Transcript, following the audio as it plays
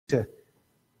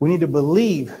We need to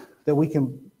believe that we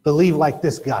can believe like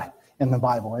this guy in the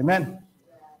Bible. Amen.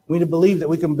 We need to believe that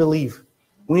we can believe.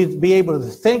 We need to be able to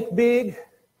think big.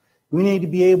 We need to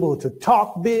be able to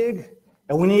talk big.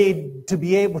 And we need to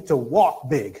be able to walk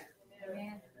big.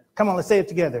 Amen. Come on, let's say it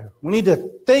together. We need to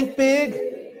think big.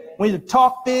 We need to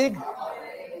talk big.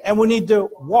 And we need to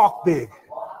walk big.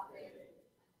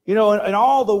 You know, in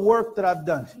all the work that I've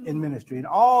done in ministry and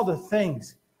all the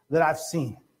things that I've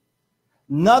seen,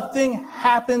 nothing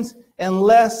happens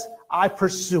unless I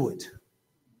pursue it.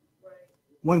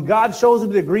 When God shows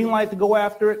me the green light to go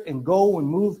after it and go and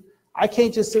move, I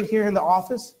can't just sit here in the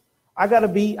office. I got to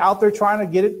be out there trying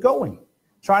to get it going,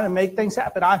 trying to make things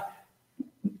happen.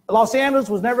 Los Angeles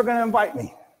was never going to invite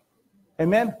me.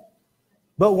 Amen.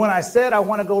 But when I said I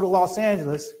want to go to Los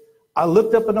Angeles, I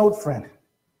looked up an old friend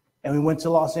and we went to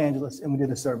Los Angeles and we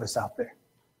did a service out there.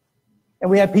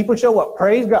 And we had people show up.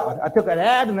 Praise God. I took an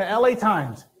ad in the LA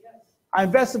Times. I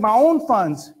invested my own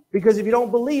funds because if you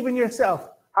don't believe in yourself,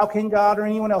 how can God or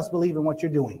anyone else believe in what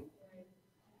you're doing?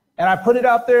 And I put it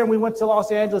out there and we went to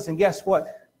Los Angeles and guess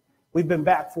what? We've been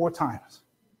back 4 times.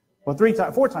 Well,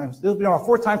 4 times. This will be our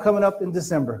 4th time coming up in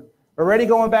December. We're already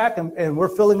going back and we're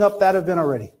filling up that event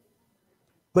already.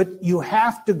 But you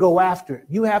have to go after it.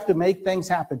 You have to make things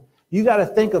happen. You got to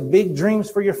think of big dreams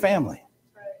for your family.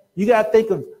 You got to think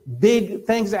of big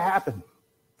things that happen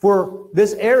for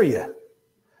this area.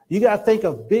 You got to think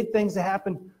of big things that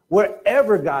happen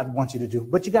wherever God wants you to do.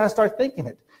 But you got to start thinking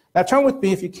it. Now turn with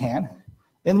me if you can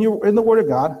in the Word of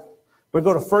God. We'll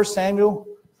go to 1 Samuel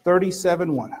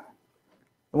 37:1.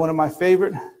 One of my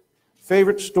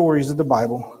favorite stories of the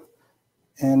Bible.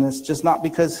 And it's just not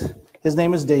because his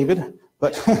name is David,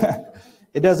 but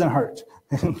it doesn't hurt.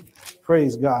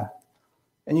 Praise God.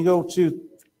 And you go to,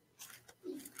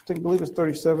 I believe it's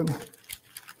 37.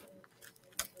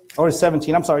 Or it's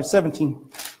 17. I'm sorry, 17.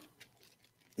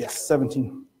 Yes,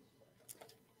 17.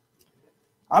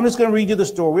 I'm just going to read you the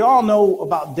story. We all know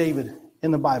about David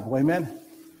in the Bible, amen?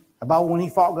 About when he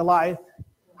fought Goliath.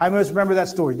 I must remember that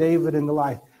story, David and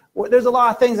Goliath. Well, there's a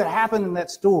lot of things that happen in that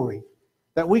story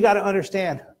that we got to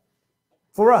understand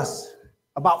for us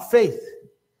about faith,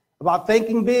 about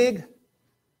thinking big,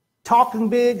 talking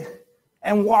big,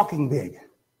 and walking big.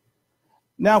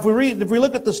 Now, if we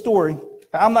look at the story,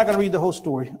 I'm not going to read the whole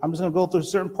story. I'm just going to go through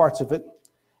certain parts of it.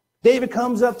 David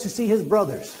comes up to see his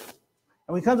brothers.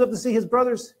 And when he comes up to see his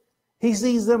brothers, he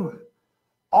sees them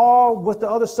all with the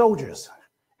other soldiers.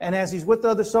 And as he's with the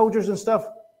other soldiers and stuff,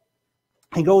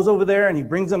 he goes over there and he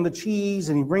brings them the cheese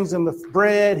and he brings them the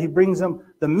bread. He brings them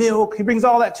the milk. He brings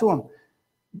all that to them.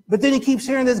 But then he keeps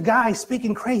hearing this guy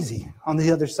speaking crazy on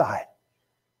the other side.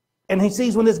 And he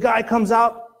sees when this guy comes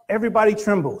out, everybody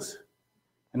trembles.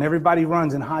 And everybody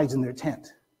runs and hides in their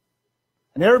tent.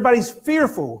 And everybody's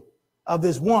fearful of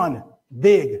this one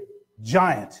big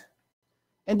giant.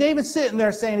 And David's sitting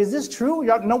there saying, is this true?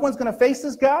 No one's going to face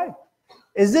this guy?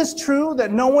 Is this true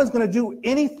that no one's going to do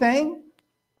anything?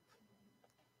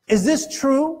 Is this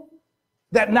true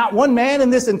that not one man in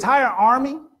this entire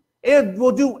army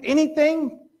will do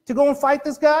anything to go and fight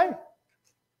this guy?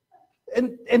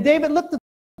 And David looked at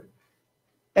him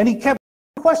and he kept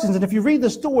questions. And if you read the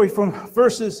story from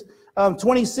verses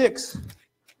 26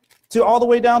 to all the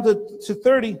way down to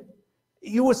 30,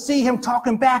 you will see him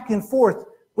talking back and forth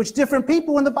with different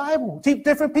people in the Bible,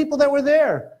 different people that were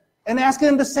there, and asking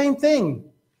him the same thing.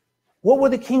 What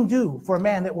would the king do for a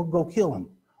man that would go kill him?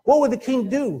 What would the king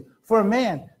do for a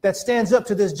man that stands up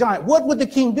to this giant? What would the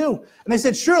king do? And they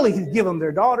said, surely he'd give them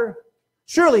their daughter.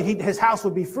 Surely his house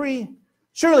would be free.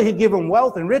 Surely he'd give them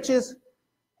wealth and riches.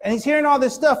 And he's hearing all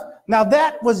this stuff. Now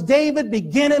that was David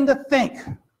beginning to think.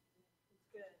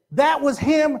 That was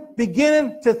him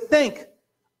beginning to think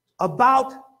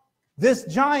about this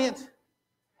giant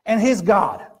and his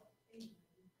God.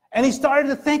 And he started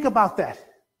to think about that.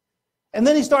 And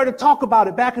then he started to talk about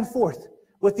it back and forth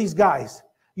with these guys.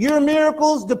 Your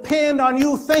miracles depend on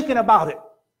you thinking about it.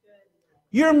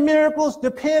 Your miracles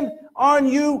depend on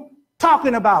you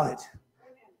talking about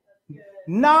it.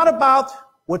 Not about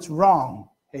what's wrong.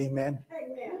 Amen.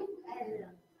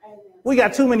 We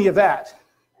got too many of that.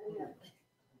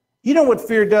 You know what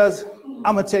fear does?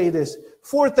 I'm going to tell you this.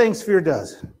 4 things fear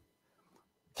does.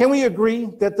 Can we agree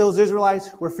that those Israelites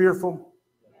were fearful?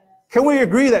 Can we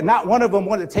agree that not one of them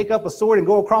wanted to take up a sword and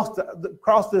go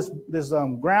across this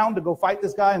ground to go fight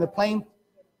this guy in the plain?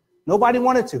 Nobody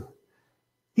wanted to.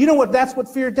 You know what? That's what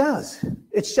fear does.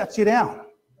 It shuts you down.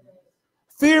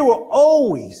 Fear will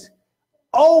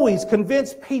always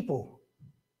convince people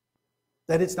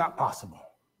that it's not possible.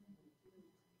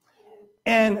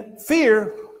 And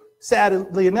fear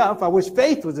Sadly enough, I wish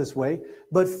faith was this way,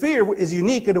 but fear is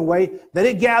unique in a way that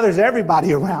it gathers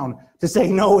everybody around to say,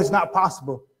 no, it's not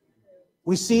possible.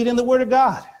 We see it in the Word of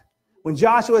God. When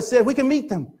Joshua said, we can meet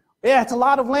them. Yeah, it's a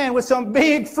lot of land with some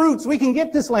big fruits. We can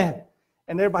get this land.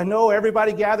 And everybody, no,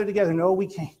 everybody gathered together. No, we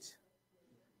can't.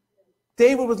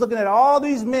 David was looking at all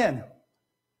these men,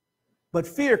 but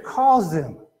fear caused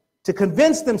them to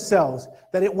convince themselves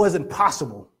that it wasn't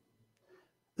possible.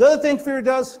 The other thing fear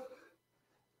does,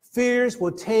 fears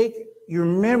will take your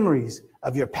memories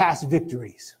of your past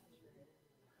victories.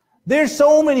 There's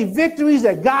so many victories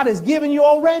that God has given you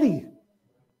already.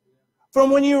 From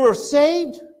when you were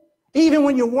saved, even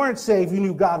when you weren't saved, you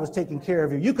knew God was taking care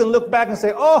of you. You can look back and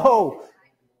say, oh,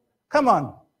 come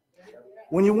on.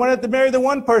 When you wanted to marry the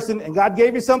one person and God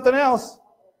gave you something else,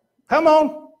 come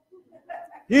on.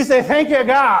 You say, thank you,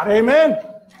 God. Amen.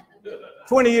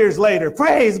 20 years later,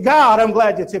 praise God, I'm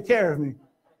glad you took care of me.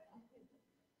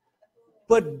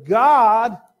 But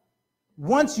God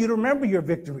wants you to remember your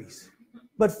victories.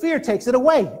 But fear takes it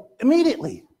away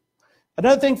immediately.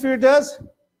 Another thing fear does,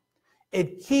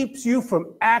 it keeps you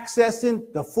from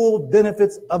accessing the full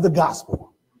benefits of the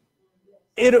gospel.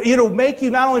 It'll make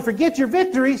you not only forget your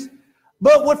victories,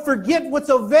 but forget what's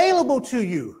available to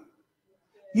you.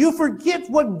 You forget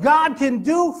what God can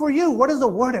do for you. What does the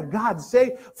Word of God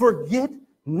say? Forget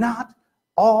not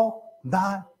all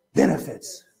thy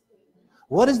benefits.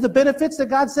 What is the benefits that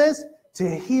God says? To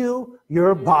heal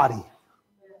your body.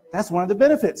 That's one of the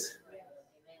benefits.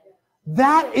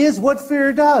 That is what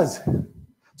fear does.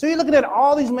 So you're looking at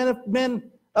all these men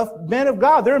of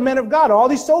God. They're men of God. All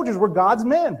these soldiers were God's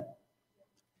men.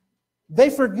 They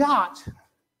forgot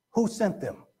who sent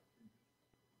them.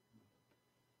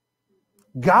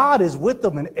 God is with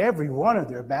them in every one of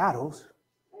their battles.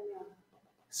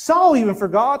 Saul even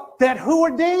forgot that who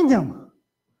ordained him?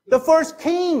 The first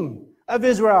king of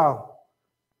Israel.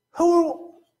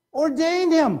 Who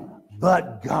ordained him?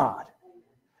 But God.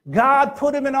 God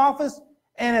put him in office,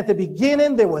 and at the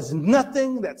beginning, there was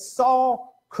nothing that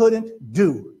Saul couldn't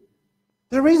do.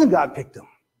 The reason God picked him,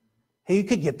 he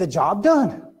could get the job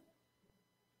done.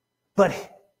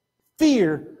 But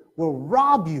fear will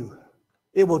rob you.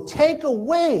 It will take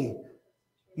away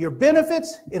your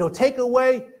benefits. It'll take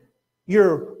away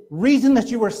your reason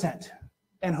that you were sent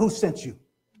and who sent you.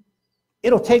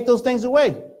 It'll take those things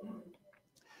away.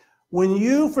 When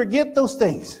you forget those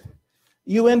things,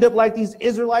 you end up like these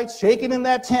Israelites shaking in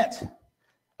that tent.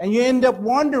 And you end up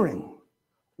wondering,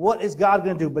 what is God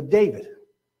going to do? But David,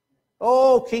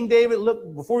 oh, King David,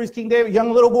 look, before he's King David,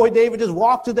 young little boy David just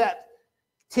walked to that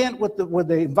tent where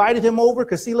they invited him over.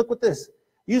 Because see, look what this.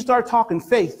 You start talking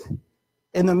faith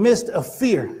in the midst of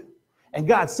fear, and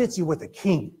God sits you with a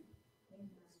king.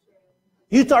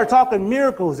 You start talking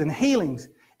miracles and healings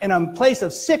in a place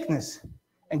of sickness,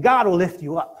 and God will lift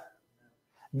you up.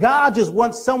 God just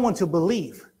wants someone to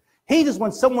believe. He just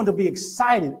wants someone to be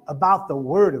excited about the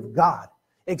word of God,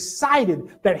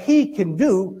 excited that he can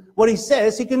do what he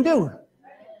says he can do.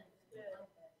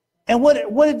 And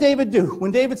what did David do?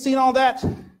 When David seen all that,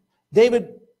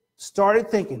 David started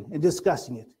thinking and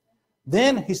discussing it.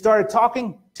 Then he started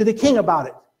talking to the king about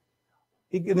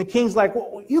it. And the king's like,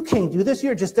 well, you can't do this.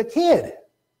 You're just a kid.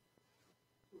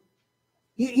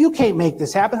 You can't make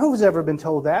this happen. Who's ever been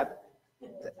told that?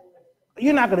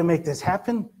 You're not going to make this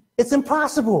happen. It's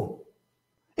impossible.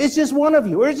 It's just one of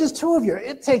you, or it's just two of you.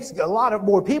 It takes a lot of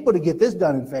more people to get this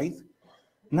done in faith.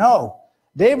 No.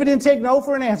 David didn't take no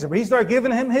for an answer, but he started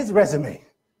giving him his resume.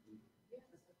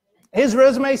 His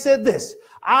resume said this: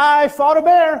 I fought a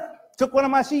bear, took one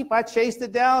of my sheep, I chased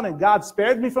it down, and God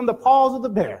spared me from the paws of the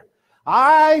bear.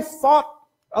 I fought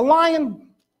a lion,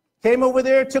 came over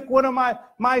there, took one of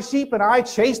my sheep, and I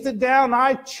chased it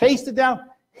down.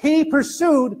 He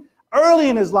pursued early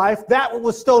in his life that what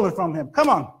was stolen from him. Come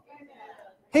on.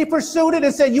 He pursued it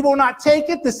and said, you will not take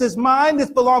it. This is mine. This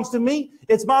belongs to me.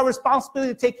 It's my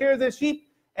responsibility to take care of this sheep.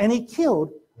 And he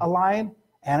killed a lion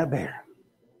and a bear.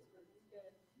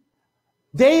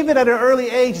 David at an early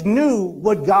age knew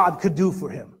what God could do for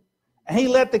him. And he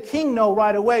let the king know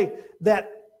right away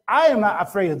that I am not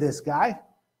afraid of this guy.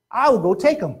 I will go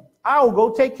take him. I will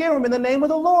go take care of him in the name of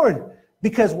the Lord.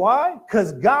 Because why?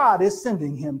 Because God is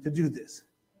sending him to do this.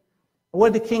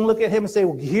 What did the king look at him and say,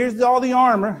 well, here's all the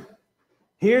armor.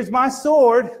 Here's my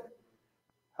sword.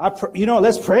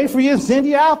 Let's pray for you and send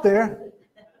you out there.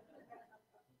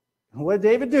 And what did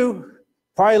David do?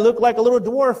 Probably looked like a little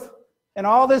dwarf. And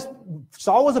all this,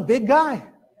 Saul was a big guy.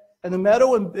 And the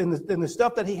metal and the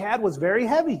stuff that he had was very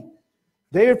heavy.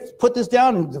 David put this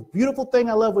down, and the beautiful thing,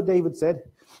 I love what David said.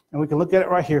 And we can look at it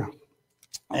right here.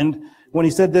 And when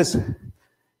he said this,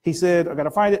 he said, I got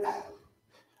to find it.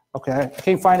 Okay, I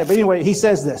can't find it. But anyway, he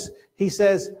says this. He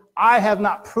says, I have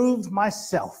not proved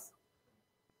myself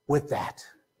with that.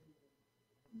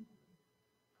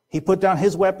 He put down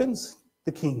his weapons,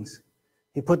 the king's.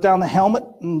 He put down the helmet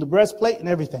and the breastplate and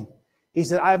everything. He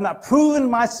said, I have not proven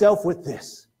myself with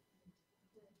this.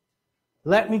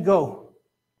 Let me go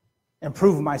and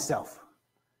prove myself.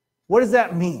 What does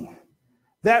that mean?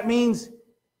 That means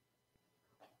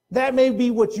that may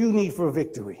be what you need for a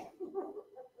victory.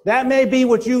 That may be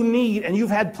what you need, and you've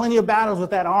had plenty of battles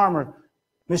with that armor,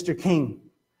 Mr. King.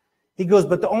 He goes,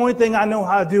 but the only thing I know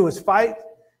how to do is fight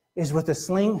is with a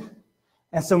sling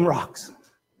and some rocks.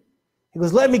 He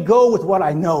goes, let me go with what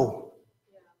I know.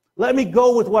 Let me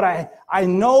go with what I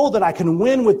know that I can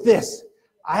win with this.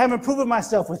 I haven't proven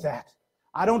myself with that.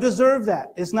 I don't deserve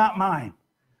that. It's not mine.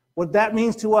 What that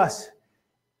means to us,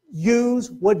 use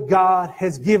what God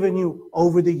has given you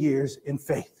over the years in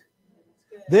faith.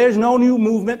 There's no new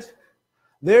movement.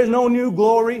 There's no new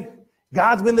glory.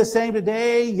 God's been the same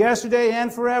today, yesterday,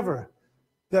 and forever.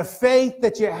 The faith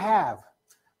that you have,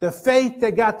 the faith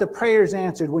that got the prayers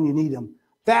answered when you need them,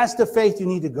 that's the faith you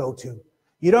need to go to.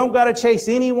 You don't got to chase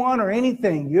anyone or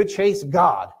anything. You chase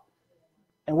God.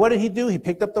 And what did he do? He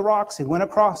picked up the rocks. He went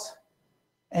across,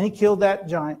 and he killed that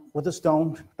giant with a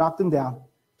stone, knocked him down,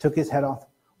 took his head off.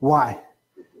 Why?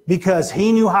 Because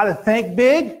he knew how to think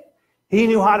big. He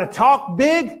knew how to talk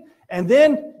big. And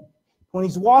then when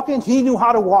he's walking, he knew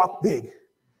how to walk big.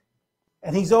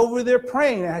 And he's over there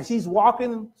praying. As he's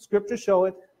walking, scripture show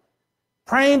it,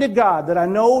 praying to God that I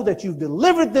know that you've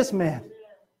delivered this man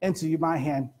into my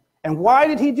hand. And why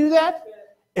did he do that?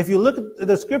 If you look at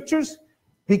the scriptures,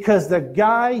 because the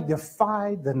guy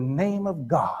defied the name of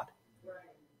God.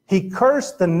 He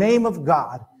cursed the name of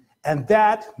God, and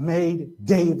that made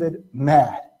David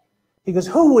mad. He goes,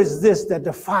 who is this that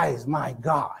defies my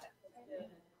God?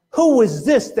 Who is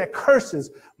this that curses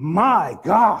my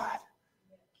God?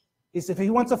 He said, if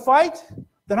he wants to fight,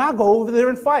 then I'll go over there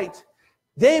and fight.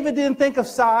 David didn't think of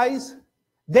size.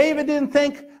 David didn't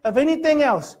think of anything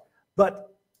else,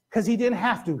 but because he didn't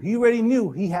have to. He already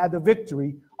knew he had the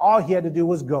victory. All he had to do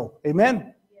was go.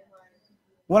 Amen?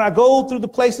 When I go through the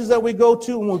places that we go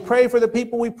to and we pray for the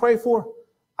people we pray for,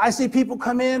 I see people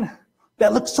come in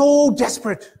that look so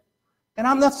desperate. And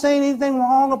I'm not saying anything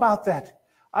wrong about that.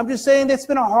 I'm just saying it's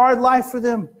been a hard life for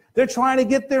them. They're trying to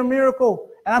get their miracle.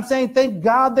 And I'm saying, thank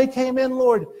God they came in,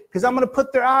 Lord, because I'm going to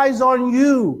put their eyes on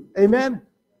you. Amen.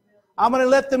 I'm going to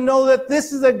let them know that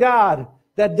this is a God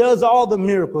that does all the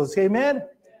miracles. Amen.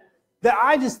 That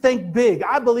I just think big.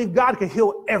 I believe God can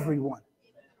heal everyone.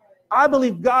 I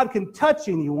believe God can touch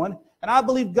anyone. And I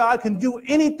believe God can do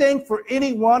anything for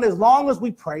anyone as long as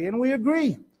we pray and we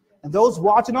agree. And those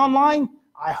watching online,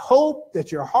 I hope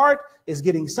that your heart is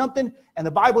getting something. And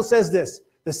the Bible says this,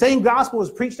 the same gospel was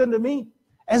preached unto me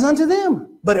as unto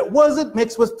them, but it wasn't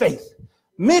mixed with faith.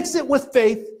 Mix it with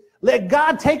faith. Let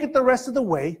God take it the rest of the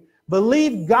way.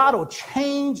 Believe God will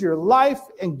change your life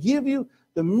and give you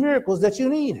the miracles that you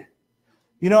need.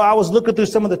 You know, I was looking through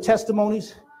some of the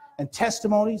testimonies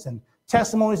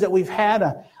that we've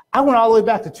had. I went all the way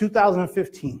back to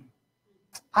 2015.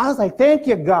 I was like, thank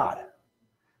you, God.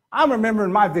 I'm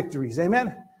remembering my victories,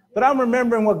 amen? But I'm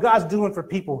remembering what God's doing for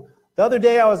people. The other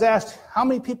day I was asked, how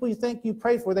many people you think you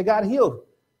prayed for that got healed?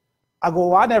 I go,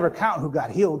 well, I never count who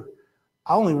got healed.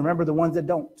 I only remember the ones that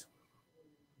don't.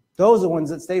 Those are the ones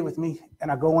that stay with me,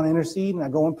 and I go and intercede, and I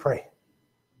go and pray.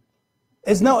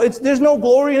 There's no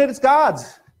glory in it, it's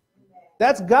God's.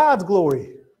 That's God's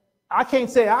glory. I can't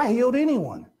say I healed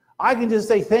anyone. I can just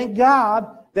say, thank God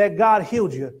that God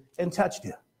healed you and touched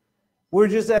you. We're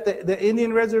just at the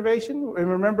Indian reservation. And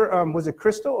remember, was it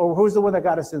Crystal? Or who was the one that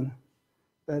got us in?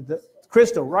 The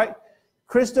Crystal, right?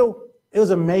 Crystal, it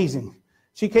was amazing.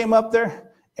 She came up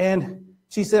there and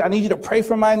she said, I need you to pray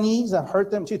for my knees. I've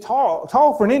hurt them. She's tall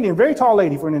for an Indian, very tall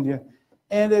lady for an Indian.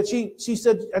 And she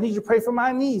said, I need you to pray for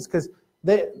my knees because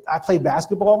I played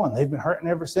basketball and they've been hurting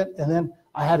ever since. And then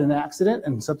I had an accident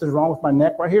and something's wrong with my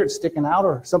neck right here. It's sticking out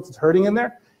or something's hurting in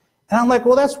there. And I'm like,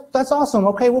 well, that's awesome.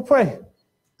 Okay, we'll pray.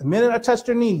 The minute I touched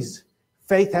her knees,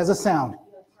 faith has a sound.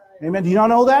 Amen. Do you not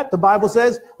know that? The Bible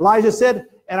says, Elijah said,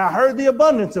 and I heard the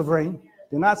abundance of rain.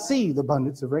 Did not see the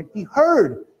abundance of rain. He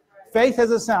heard. Faith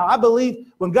has a sound. I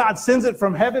believe when God sends it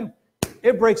from heaven,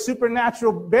 it breaks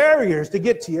supernatural barriers to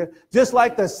get to you, just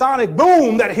like the sonic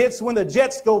boom that hits when the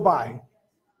jets go by.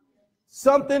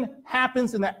 Something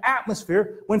happens in the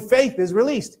atmosphere when faith is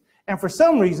released. And for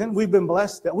some reason, we've been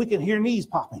blessed that we can hear knees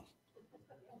popping.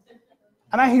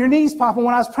 And I hear knees popping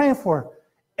when I was praying for her.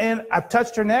 And I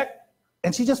touched her neck,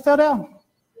 and she just fell down.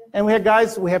 And we had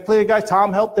plenty of guys.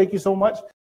 Tom helped. Thank you so much.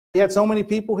 We had so many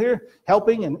people here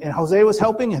helping, and Jose was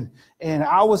helping, and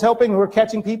I was helping. We were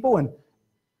catching people, and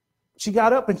she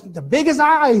got up, and the biggest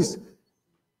eyes.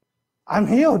 I'm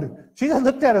healed. She just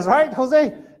looked at us, right,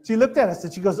 Jose? She looked at us,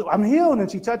 and she goes, I'm healed,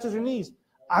 and she touches her knees.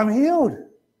 I'm healed.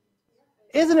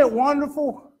 Isn't it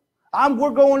wonderful?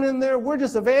 We're going in there. We're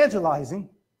just evangelizing,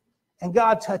 and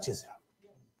God touches them.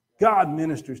 God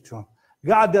ministers to them.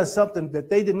 God does something that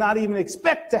they did not even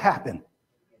expect to happen.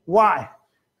 Why?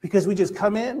 Because we just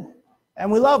come in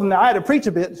and we love them. Now, I had to preach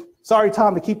a bit. Sorry,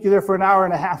 Tom, to keep you there for an hour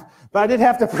and a half. But I did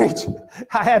have to preach.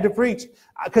 I had to preach.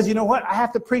 Because you know what? I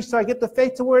have to preach so I get the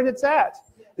faith to where it's at.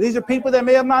 These are people that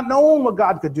may have not known what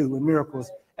God could do in miracles.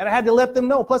 And I had to let them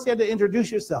know. Plus, you had to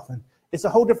introduce yourself. And it's a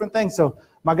whole different thing. So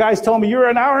my guys told me, you're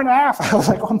an hour and a half. I was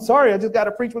like, oh, I'm sorry. I just got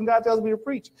to preach when God tells me to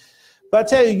preach. But I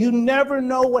tell you, you never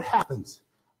know what happens.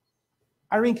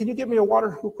 Irene, can you give me a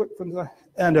water real quick?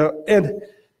 And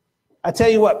I tell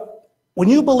you what, when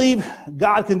you believe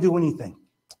God can do anything.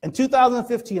 In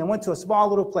 2015, I went to a small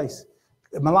little place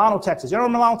in Milano, Texas. You know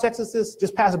where Milano, Texas is?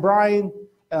 Just past Bryan,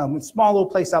 a small little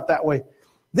place out that way.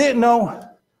 Didn't know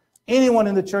anyone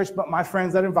in the church but my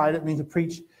friends that invited me to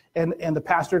preach. And the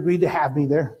pastor agreed to have me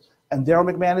there. And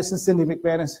Daryl McManus and Cindy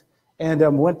McManus.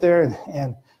 And went there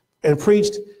and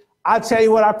preached. I tell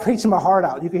you what, I preached my heart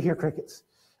out. You could hear crickets.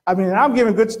 I mean, I'm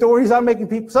giving good stories. I'm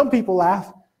making some people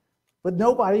laugh. But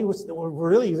nobody was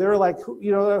really, they were like,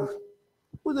 you know,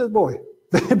 who's this boy?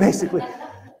 Basically.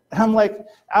 And I'm like,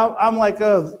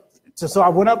 so I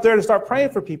went up there to start praying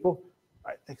for people. All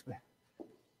right, thanks, man.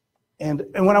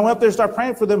 And when I went up there to start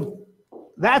praying for them,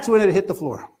 that's when it hit the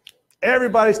floor.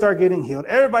 Everybody started getting healed.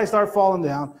 Everybody started falling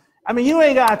down. I mean, you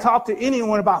ain't got to talk to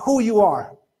anyone about who you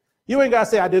are. You ain't got to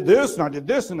say, I did this and I did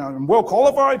this and I'm well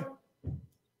qualified.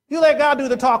 You let God do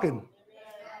the talking.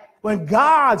 When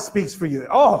God speaks for you,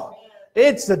 oh,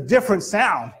 it's a different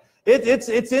sound. It's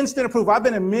instant approval. I've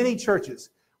been in many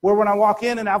churches where when I walk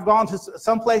in, and I've gone to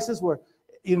some places where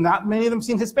not many of them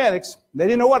seem Hispanics. They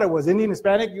didn't know what it was, Indian,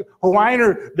 Hispanic, Hawaiian,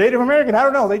 or Native American. I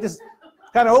don't know. They just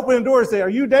kind of open the door and say, are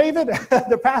you David?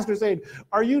 The pastor saying,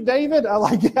 are you David? I'm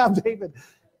like, yeah, I'm David.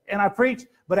 And I preach.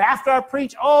 But after I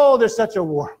preach, oh, there's such a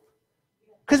war.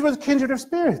 Because we're the kindred of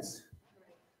spirits.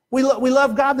 We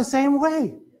love God the same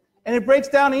way. And it breaks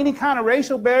down any kind of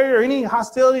racial barrier or any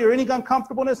hostility or any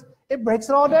uncomfortableness. It breaks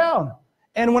it all down.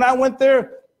 And when I went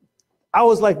there, I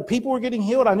was like, people were getting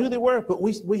healed. I knew they were. But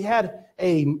we had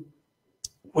a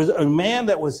man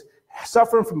that was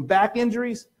suffering from back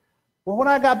injuries. Well, when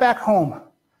I got back home,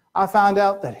 I found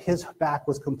out that his back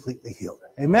was completely healed.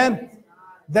 Amen?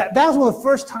 That was one of the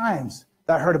first times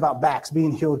that I heard about backs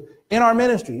being healed in our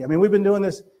ministry. I mean, we've been doing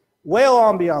this well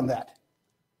on beyond that.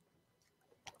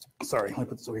 Sorry, let me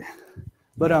put this over here.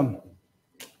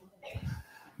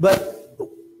 But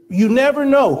you never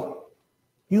know.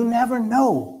 You never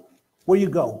know where you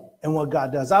go and what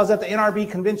God does. I was at the NRB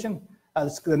convention,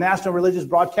 the National Religious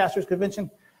Broadcasters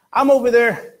Convention. I'm over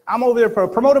there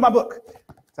promoting my book.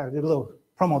 Sorry, I did a little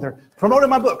promo there. Promoting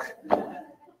my book.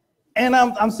 And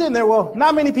I'm sitting there. Well,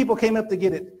 not many people came up to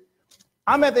get it.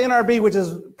 I'm at the NRB, which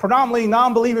is predominantly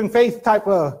non-believing faith type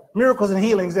of miracles and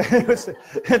healings.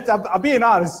 I'm being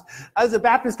honest. I was at a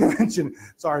Baptist convention.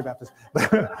 Sorry, Baptist.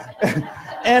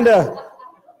 And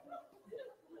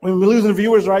we're losing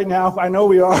viewers right now. I know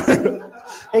we are.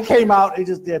 It came out. It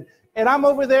just did. And I'm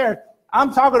over there.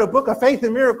 I'm talking a book of faith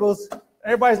and miracles.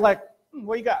 Everybody's like,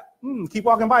 what you got? Keep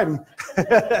walking by me.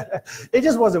 It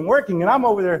just wasn't working. And I'm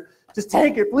over there. Just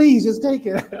take it, please. Just take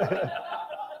it.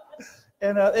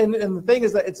 And the thing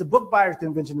is that it's a book buyers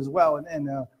convention as well, and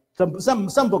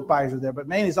some book buyers are there, but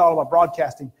mainly it's all about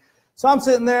broadcasting. So I'm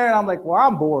sitting there and I'm like, well,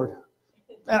 I'm bored.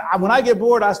 And when I get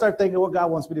bored, I start thinking what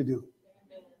God wants me to do.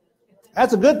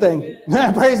 That's a good thing.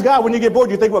 Praise God. When you get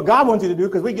bored, you think what God wants you to do,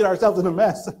 because we get ourselves in a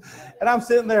mess. And I'm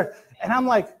sitting there and I'm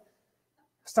like,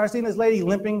 start seeing this lady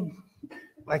limping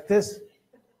like this,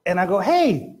 and I go,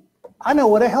 hey, I know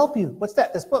what to help you. What's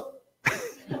that? This book.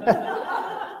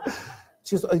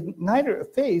 She's like, ignite her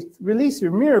faith, release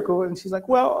your miracle. And she's like,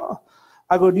 well,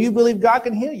 I go, do you believe God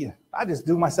can heal you? I just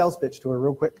do my sales pitch to her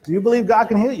real quick. Do you believe God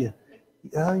can heal you?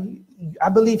 I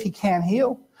believe he can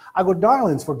heal. I go,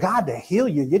 darlings, for God to heal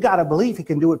you, you got to believe he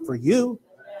can do it for you.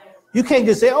 You can't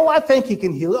just say, oh, I think he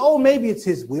can heal it. Oh, maybe it's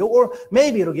his will, or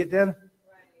maybe it'll get done.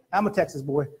 I'm a Texas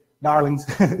boy, darlings.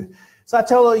 So I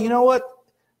tell her, you know what?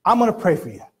 I'm going to pray for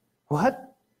you.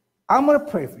 What? I'm going to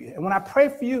pray for you. And when I pray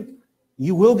for you,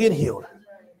 you will get healed.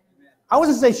 I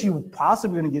wasn't say she was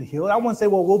possibly going to get healed. I wouldn't say,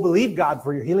 well, we'll believe God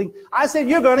for your healing. I said,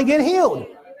 you're going to get healed.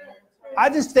 I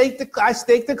just staked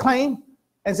the claim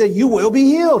and said, you will be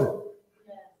healed.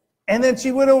 And then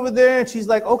she went over there and she's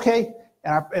like, okay.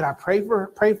 and I prayed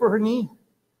for her knee.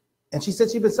 And she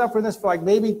said she'd been suffering this for like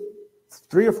maybe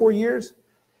 3 or 4 years.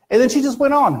 And then she just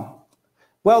went on.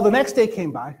 Well, the next day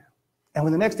came by. And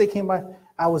when the next day came by,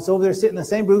 I was over there sitting in the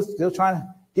same booth, still trying to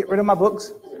get rid of my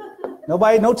books.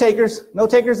 Nobody, no takers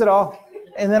at all.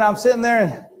 And then I'm sitting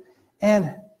there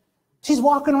and she's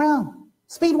walking around,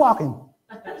 speed walking.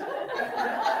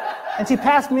 And she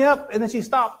passed me up and then she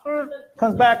stopped,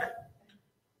 comes back.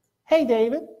 Hey,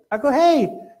 David. I go,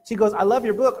 hey. She goes, I love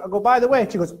your book. I go, by the way.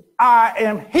 She goes, I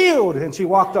am healed. And she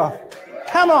walked off.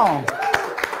 Come on.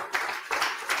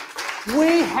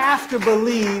 We have to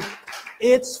believe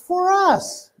it's for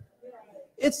us.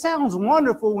 It sounds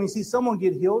wonderful when you see someone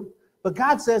get healed, but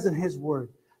God says in his word,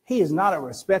 he is not a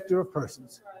respecter of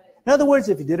persons. In other words,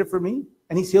 if he did it for me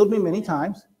and he's healed me many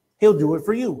times, he'll do it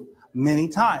for you many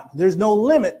times. There's no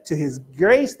limit to his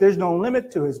grace. There's no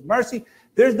limit to his mercy.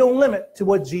 There's no limit to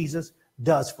what Jesus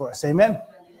does for us. Amen.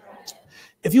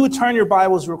 If you would turn your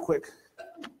Bibles real quick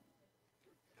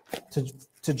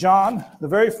to John, the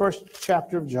very first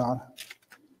chapter of John.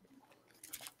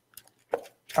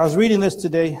 I was reading this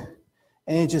today,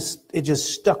 and it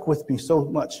just stuck with me so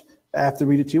much. I have to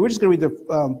read it to you. We're just going to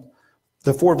read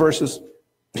the 4 verses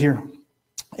here.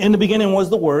 In the beginning was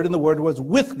the Word, and the Word was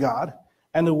with God,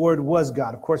 and the Word was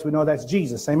God. Of course, we know that's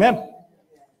Jesus. Amen.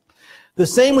 The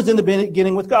same was in the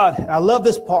beginning with God. And I love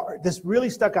this part. This really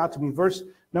stuck out to me. Verse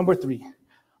number 3.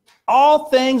 All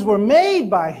things were made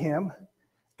by him,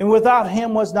 and without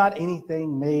him was not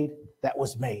anything made that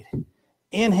was made.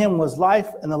 In him was life,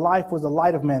 and the life was the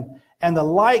light of men. And the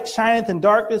light shineth in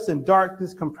darkness, and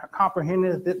darkness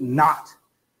comprehendeth it not.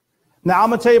 Now I'm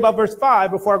going to tell you about verse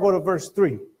 5 before I go to verse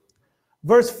 3.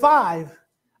 Verse 5,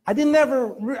 do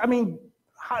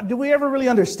we ever really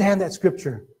understand that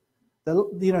scripture? We'll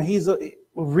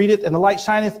read it, and the light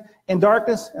shineth in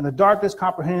darkness, and the darkness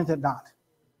comprehendeth it not.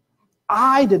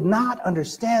 I did not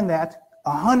understand that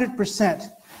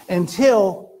 100%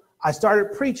 until I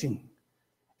started preaching.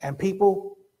 And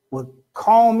people would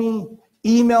call me,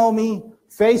 email me,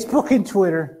 Facebook and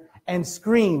Twitter, and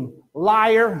scream,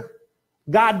 liar,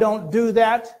 God don't do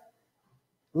that.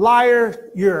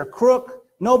 Liar, you're a crook.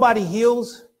 Nobody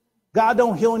heals. God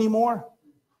don't heal anymore.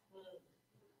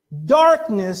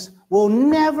 Darkness will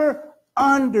never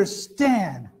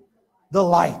understand the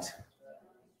light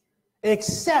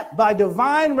except by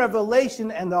divine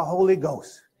revelation and the Holy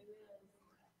Ghost.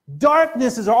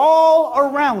 Darkness is all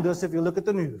around us if you look at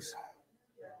the news.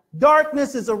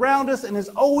 Darkness is around us and is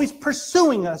always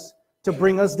pursuing us to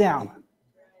bring us down.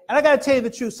 And I got to tell you the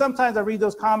truth. Sometimes I read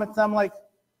those comments and I'm like,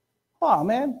 oh,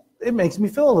 man, it makes me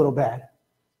feel a little bad.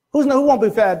 Who won't be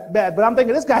bad? But I'm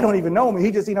thinking, this guy don't even know me.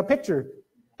 He just seen a picture.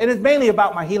 And it's mainly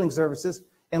about my healing services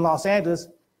in Los Angeles.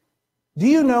 Do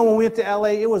you know when we went to LA,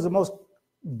 it was the most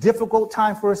difficult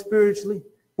time for us spiritually?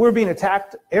 We were being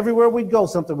attacked. Everywhere we'd go,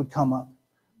 something would come up.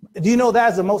 Do you know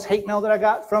that's the most hate mail that I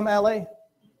got from LA?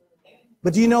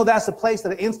 But do you know that's the place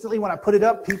that instantly when I put it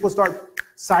up, people start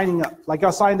signing up. Like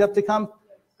y'all signed up to come?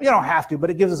 You don't have to, but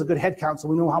it gives us a good head count so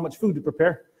we know how much food to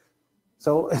prepare.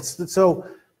 So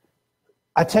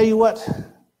I tell you what,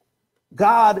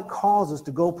 God calls us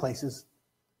to go places,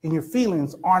 and your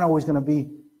feelings aren't always going to be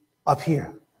up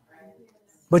here.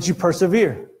 But you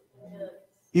persevere.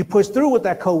 You push through with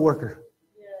that coworker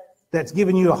that's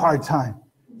giving you a hard time.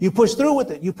 You push through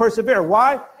with it. You persevere.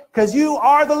 Why? Because you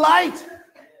are the light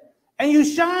and you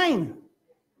shine.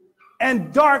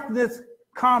 And darkness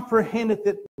comprehendeth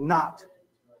it not.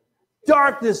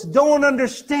 Darkness don't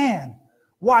understand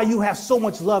why you have so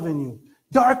much love in you.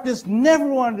 Darkness never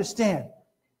will understand,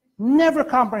 never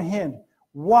comprehend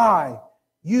why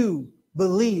you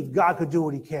believe God could do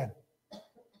what he can.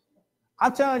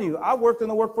 I'm telling you, I worked in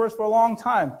the workforce for a long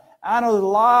time. I know there's a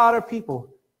lot of people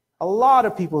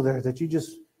there that you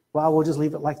just, well, we'll just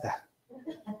leave it like that.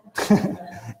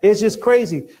 It's just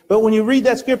crazy. But when you read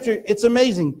that scripture, it's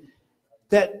amazing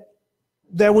that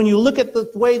when you look at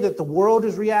the way that the world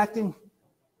is reacting,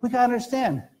 we got to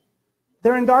understand.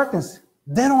 They're in darkness.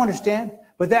 They don't understand.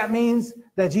 But that means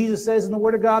that Jesus says in the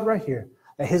word of God right here,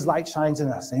 that his light shines in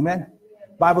us. Amen.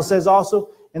 Bible says also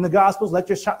in the Gospels,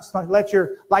 let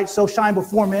your light so shine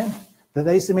before men that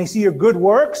they may see your good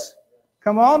works.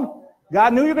 Come on.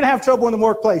 God knew you were going to have trouble in the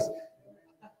workplace.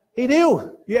 He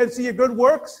knew. You had to see your good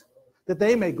works that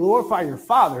they may glorify your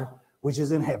Father, which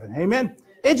is in heaven. Amen.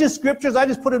 It's just scriptures. I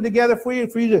just put them together for you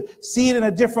to see it in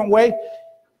a different way.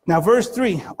 Now, verse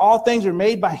 3, all things are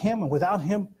made by him, and without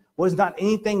him was not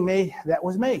anything made that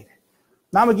was made.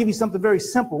 Now I'm going to give you something very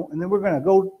simple, and then we're going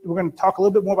to talk a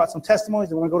little bit more about some testimonies,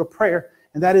 and we're going to go to prayer,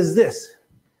 and that is this.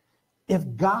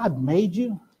 If God made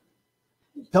you,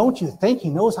 don't you think he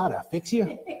knows how to fix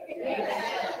you?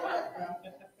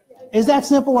 Is that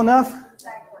simple enough?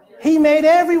 He made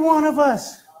every one of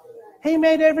us. He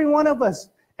made every one of us.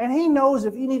 And he knows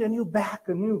if you need a new back,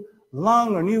 a new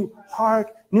lung, or new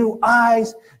heart, new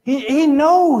eyes. He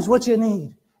knows what you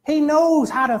need. He knows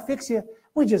how to fix you.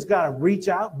 We just got to reach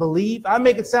out, believe. I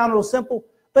make it sound real simple,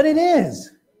 but it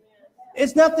is.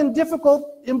 It's nothing difficult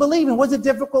in believing. Was it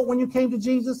difficult when you came to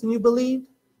Jesus and you believed?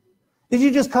 Did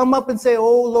you just come up and say,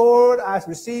 oh, Lord, I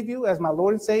receive you as my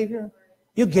Lord and Savior?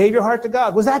 You gave your heart to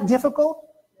God. Was that difficult?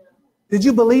 Did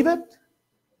you believe it?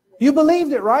 You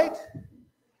believed it, right?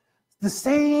 The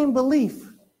same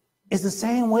belief is the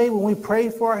same way when we pray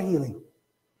for our healing.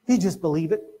 You just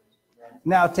believe it.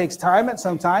 Now, it takes time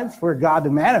sometimes for God to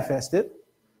manifest it.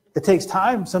 It takes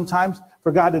time sometimes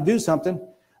for God to do something.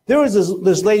 There was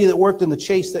this lady that worked in the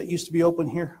Chase that used to be open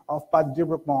here off by the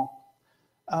Deerbrook Mall.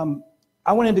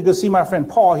 I went in to go see my friend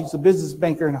Paul. He's a business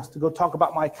banker, and I was to go talk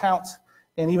about my accounts.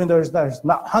 And even though there's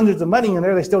not hundreds of money in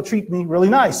there, they still treat me really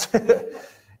nice.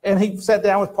 And he sat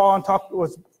down with Paul and talked.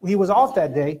 He was off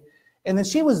that day, and then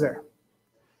she was there.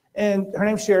 And her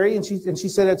name's Sherry, and she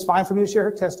said it's fine for me to share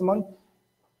her testimony.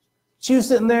 She was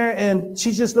sitting there, and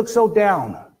she just looked so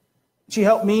down. She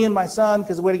helped me and my son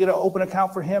because we had to get an open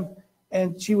account for him.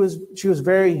 And she was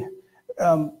very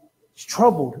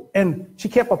troubled. And she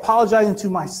kept apologizing to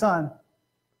my son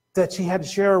that she had to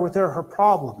share with her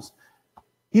problems.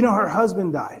 You know, her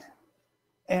husband died.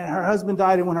 And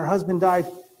when her husband died,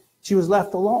 she was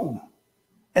left alone.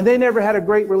 And they never had a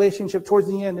great relationship towards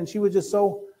the end. And she was just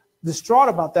so distraught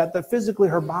about that physically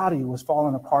her body was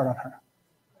falling apart on her.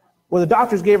 Well, the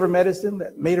doctors gave her medicine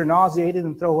that made her nauseated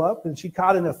and throw up. And she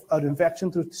caught an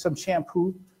infection through some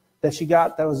shampoo that she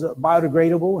got that was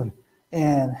biodegradable.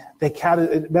 And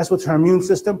it messed with her immune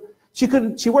system. She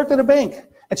worked at a bank.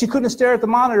 And she couldn't stare at the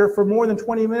monitor for more than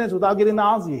 20 minutes without getting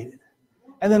nauseated.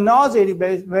 And the nauseating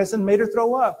medicine made her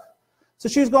throw up. So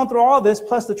she was going through all this,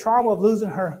 plus the trauma of losing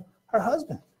her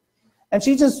husband. And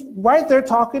she just right there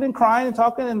talking and crying and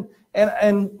talking.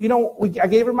 And you know, I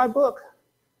gave her my book.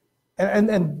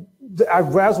 And that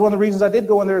was one of the reasons I did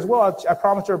go in there as well. I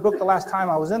promised her a book the last time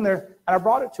I was in there, and I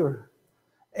brought it to her.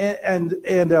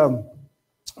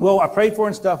 Well, I prayed for her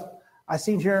and stuff. I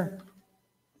seen her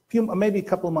maybe a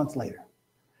couple of months later.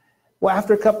 Well,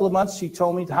 after a couple of months, she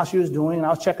told me how she was doing, and I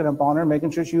was checking up on her, making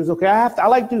sure she was okay. I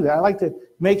like to do that. I like to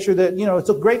make sure that, you know,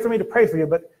 it's great for me to pray for you,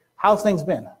 but how's things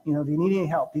been? You know, do you need any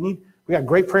help? We got a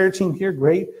great prayer team here,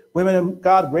 great women of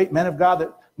God, great men of God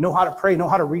that know how to pray, know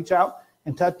how to reach out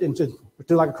and touch, and to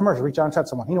do like a commercial, reach out and touch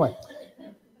someone. Anyway,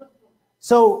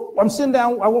 so I'm sitting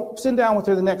down. I won't sit down with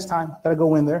her the next time that I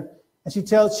go in there, and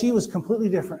she was completely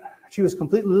different. She was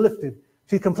completely lifted.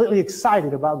 She's completely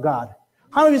excited about God.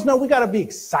 How many of us know we got to be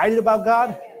excited about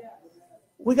God?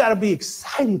 We got to be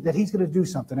excited that he's going to do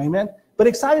something, amen? But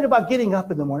excited about getting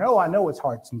up in the morning. Oh, I know it's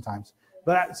hard sometimes.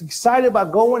 But I'm excited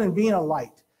about going and being a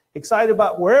light. Excited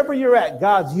about wherever you're at,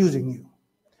 God's using you.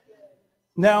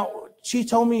 Now, she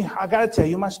told me, I got to tell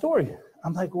you my story.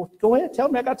 I'm like, well, go ahead, tell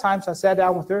me. I got time. So I sat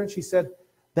down with her, and she said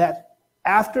that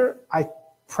after I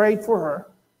prayed for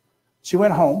her, she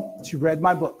went home. She read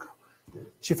my book.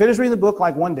 She finished reading the book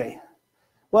like one day.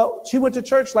 Well, she went to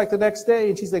church like the next day,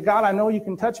 and she said, God, I know you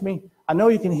can touch me. I know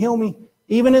you can heal me.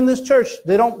 Even in this church,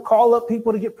 they don't call up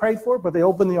people to get prayed for, but they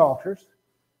open the altars.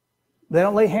 They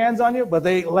don't lay hands on you, but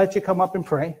they let you come up and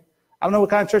pray. I don't know what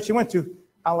kind of church she went to.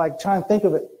 I'm like trying to think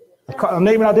of it. I'm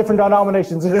naming out different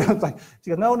denominations. It's like,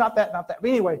 she goes, no, not that. But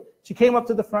anyway, she came up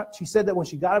to the front. She said that when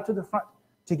she got up to the front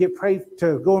to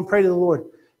go and pray to the Lord,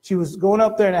 she was going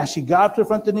up there, and as she got up to the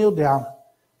front to kneel down,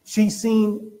 she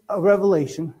seen a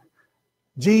revelation.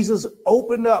 Jesus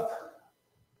opened up,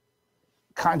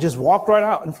 kind of just walked right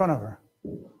out in front of her,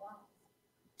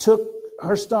 took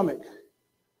her stomach,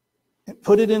 and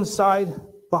put it inside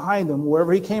behind him,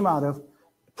 wherever he came out of,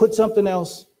 put something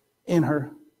else in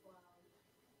her,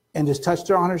 and just touched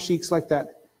her on her cheeks like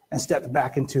that, and stepped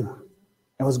back into,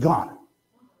 and was gone.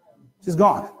 She's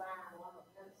gone.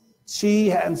 She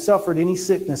hadn't suffered any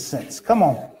sickness since. Come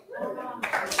on.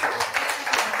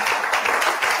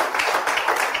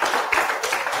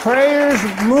 Prayers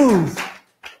move,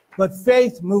 but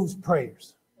faith moves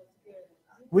prayers.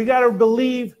 We got to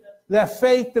believe that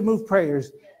faith that moves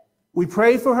prayers. We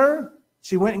prayed for her.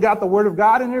 She went and got the word of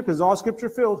God in her because it's all scripture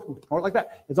filled. Or like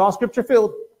that. It's all scripture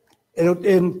filled.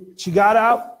 And she got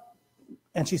out,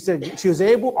 and she said she was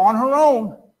able on her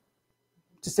own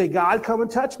to say, God, come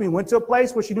and touch me. Went to a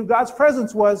place where she knew God's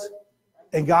presence was,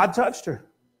 and God touched her.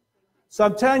 So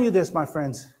I'm telling you this, my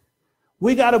friends.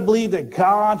 We got to believe that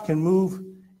God can move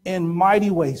in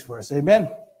mighty ways for us. Amen.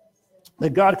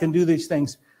 That God can do these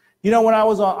things. You know, when I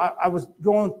was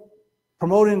going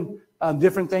promoting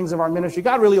different things of our ministry.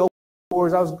 God really opened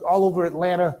doors. I was all over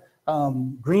Atlanta,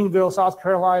 Greenville, South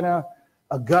Carolina,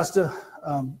 Augusta,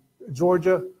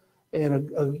 Georgia,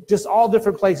 and just all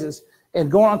different places, and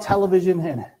going on television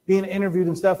and being interviewed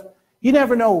and stuff. You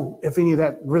never know if any of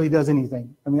that really does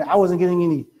anything. I mean, I wasn't getting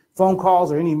any phone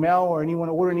calls or any mail or anyone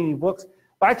ordering any books,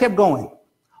 but I kept going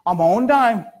on my own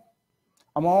dime.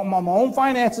 I'm on my own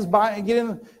finances,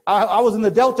 I was in the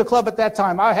Delta Club at that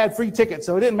time. I had free tickets,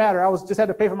 so it didn't matter. I just had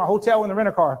to pay for my hotel and the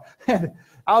rent-a-car. And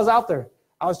I was out there.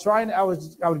 I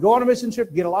would go on a mission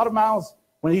trip, get a lot of miles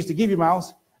when they used to give you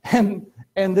miles, and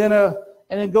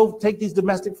then go take these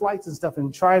domestic flights and stuff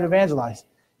and try and evangelize.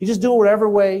 You just do it whatever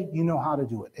way you know how to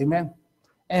do it. Amen.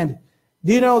 And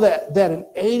do you know that an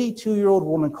 82-year-old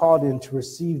woman called in to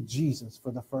receive Jesus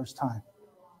for the first time?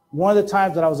 One of the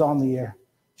times that I was on the air.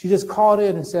 She just called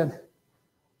in and said,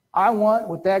 I want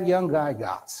what that young guy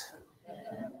got.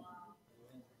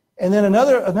 And then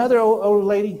another old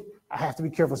lady, I have to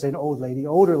be careful saying older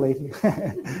lady.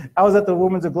 I was at the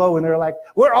Women's Aglow and they're like,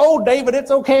 we're old, David, it's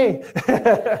okay.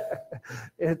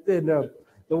 and the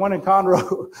one in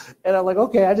Conroe. And I'm like,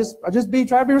 okay, I just try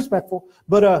to be respectful.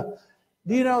 But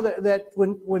do you know that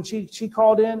when she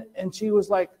called in and she was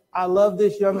like, I love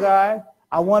this young guy.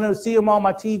 I want to see him on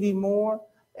my TV more.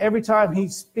 Every time he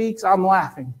speaks, I'm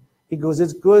laughing. He goes,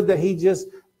 it's good that he just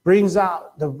brings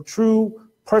out the true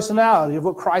personality of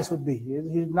what Christ would be.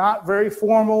 He's not very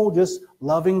formal, just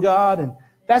loving God. And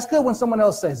that's good when someone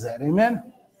else says that. Amen.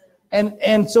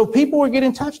 And so people were getting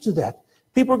in touch to that.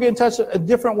 People were getting in touch in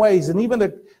different ways. And even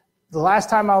the last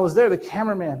time I was there, the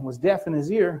cameraman was deaf in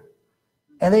his ear.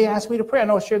 And they asked me to pray. I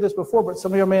know I shared this before, but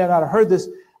some of you may not have heard this.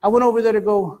 I went over there to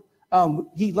go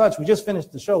eat lunch. We just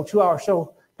finished the show, 2-hour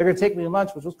show. They're going to take me to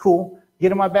lunch, which was cool.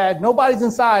 Get in my bag. Nobody's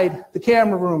inside the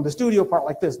camera room, the studio part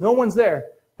like this. No one's there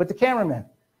but the cameraman.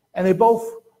 And they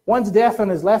both, one's deaf in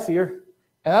his left ear,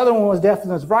 and the other one was deaf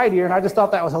in his right ear, and I just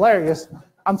thought that was hilarious.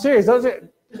 I'm serious.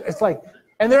 It's like,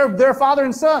 and they're father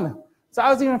and son. So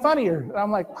I was even funnier. And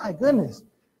I'm like, my goodness.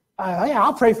 Yeah,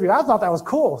 I'll pray for you. I thought that was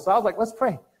cool. So I was like, let's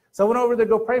pray. So I went over there to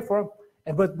go pray for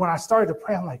him. But when I started to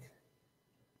pray, I'm like,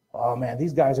 oh, man,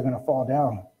 these guys are going to fall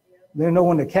down. There's no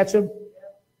one to catch them.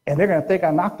 And they're going to think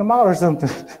I knocked them out or something.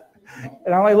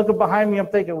 And I'm like looking behind me. I'm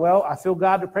thinking, well, I feel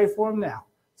God to pray for them now.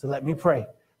 So let me pray.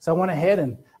 So I went ahead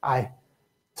and I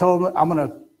told them I'm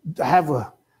going to have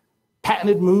a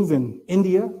patented move in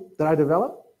India that I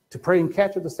developed to pray and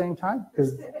catch at the same time.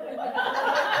 Because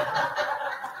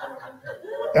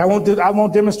I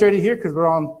won't demonstrate it here because we're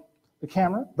on the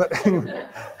camera.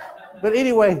 But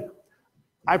anyway,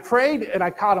 I prayed and I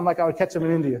caught him like I would catch him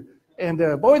in India. And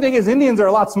the only thing is Indians are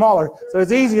a lot smaller, so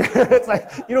it's easier. It's like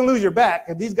you don't lose your back,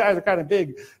 and these guys are kind of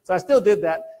big. So I still did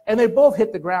that, and they both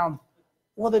hit the ground.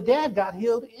 Well, the dad got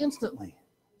healed instantly.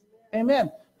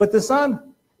 Amen. But the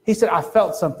son, he said, I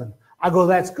felt something. I go,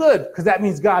 that's good, because that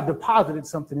means God deposited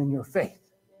something in your faith.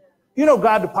 You know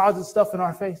God deposits stuff in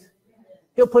our faith.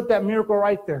 He'll put that miracle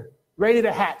right there, ready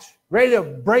to hatch, ready to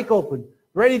break open,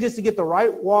 ready just to get the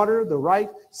right water, the right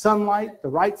sunlight, the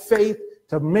right faith,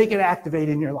 to make it activate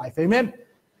in your life. Amen.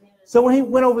 So when he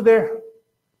went over there,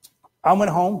 I went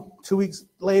home 2 weeks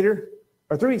later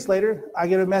or 3 weeks later, I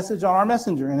get a message on our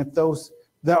messenger. And if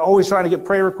they're always trying to get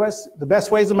prayer requests, the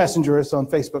best way is a messenger is on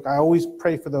Facebook. I always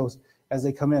pray for those as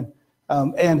they come in.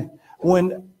 And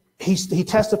when he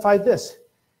testified this,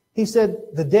 he said,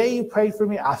 the day you prayed for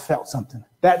me, I felt something.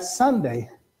 That Sunday,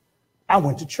 I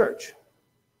went to church.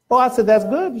 Well, I said, that's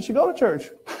good. You should go to church.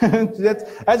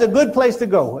 That's a good place to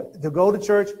go to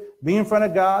church, be in front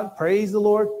of God, praise the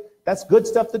Lord. That's good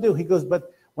stuff to do. He goes,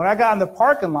 but when I got in the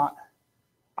parking lot,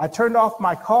 I turned off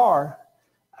my car,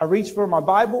 I reached for my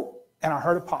Bible, and I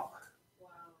heard it pop. Wow.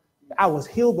 I was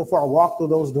healed before I walked through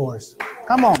those doors.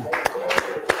 Come on.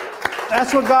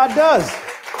 That's what God does.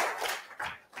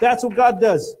 That's what God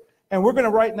does. And we're going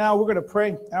to pray.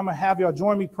 I'm going to have y'all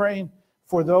join me praying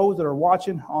for those that are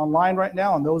watching online right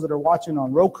now and those that are watching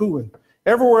on Roku and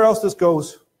everywhere else this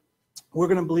goes. We're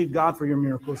going to believe God for your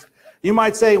miracles. You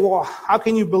might say, well, how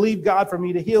can you believe God for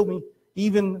me to heal me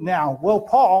even now? Well,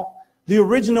 Paul, the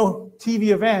original TV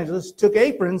evangelist, took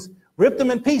aprons, ripped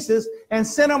them in pieces, and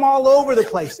sent them all over the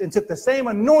place and took the same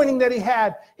anointing that he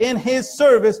had in his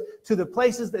service to the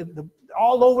places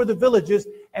all over the villages.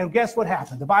 And guess what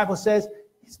happened? The Bible says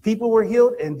his people were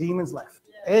healed and demons left.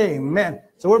 Amen.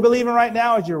 So we're believing right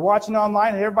now as you're watching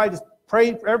online and everybody just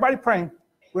pray, everybody praying.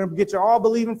 We're going to get you all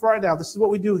believing for right now. This is what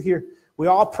we do here. We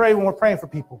all pray when we're praying for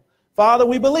people. Father,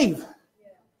 we believe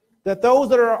that those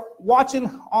that are watching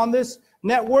on this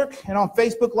network and on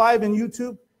Facebook Live and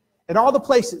YouTube and all the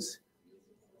places,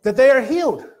 that they are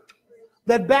healed.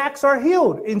 That backs are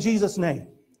healed in Jesus' name.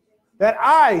 That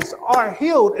eyes are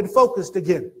healed and focused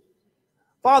again.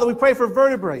 Father, we pray for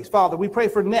vertebrae. Father, we pray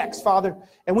for necks, Father,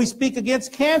 and we speak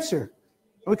against cancer.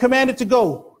 And we command it to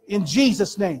go in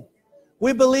Jesus' name.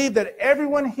 We believe that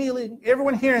everyone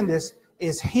hearing this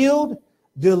is healed,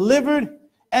 delivered,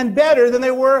 and better than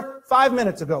they were 5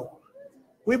 minutes ago.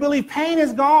 We believe pain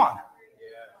is gone.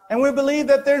 And we believe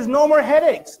that there's no more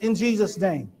headaches in Jesus'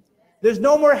 name. There's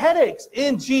no more headaches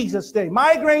in Jesus' name.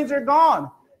 Migraines are gone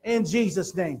in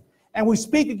Jesus' name. And we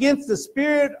speak against the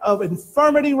spirit of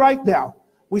infirmity right now.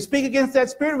 We speak against that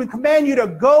spirit. We command you to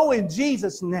go in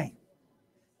Jesus' name.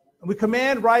 And we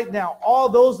command right now all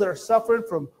those that are suffering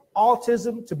from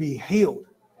autism to be healed.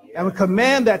 And we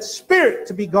command that spirit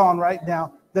to be gone right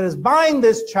now that is buying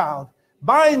this child,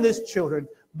 buying this children,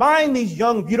 buying these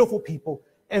young, beautiful people.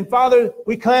 And Father,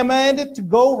 we command it to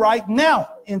go right now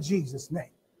in Jesus' name.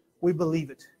 We believe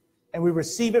it. And we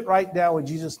receive it right now in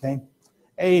Jesus' name.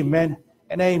 Amen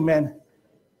and amen.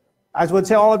 I just want to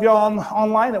tell all of y'all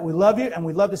online that we love you and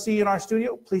we'd love to see you in our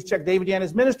studio. Please check David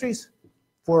Yanez Ministries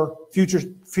for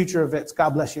future events.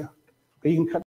 God bless you. You can cut.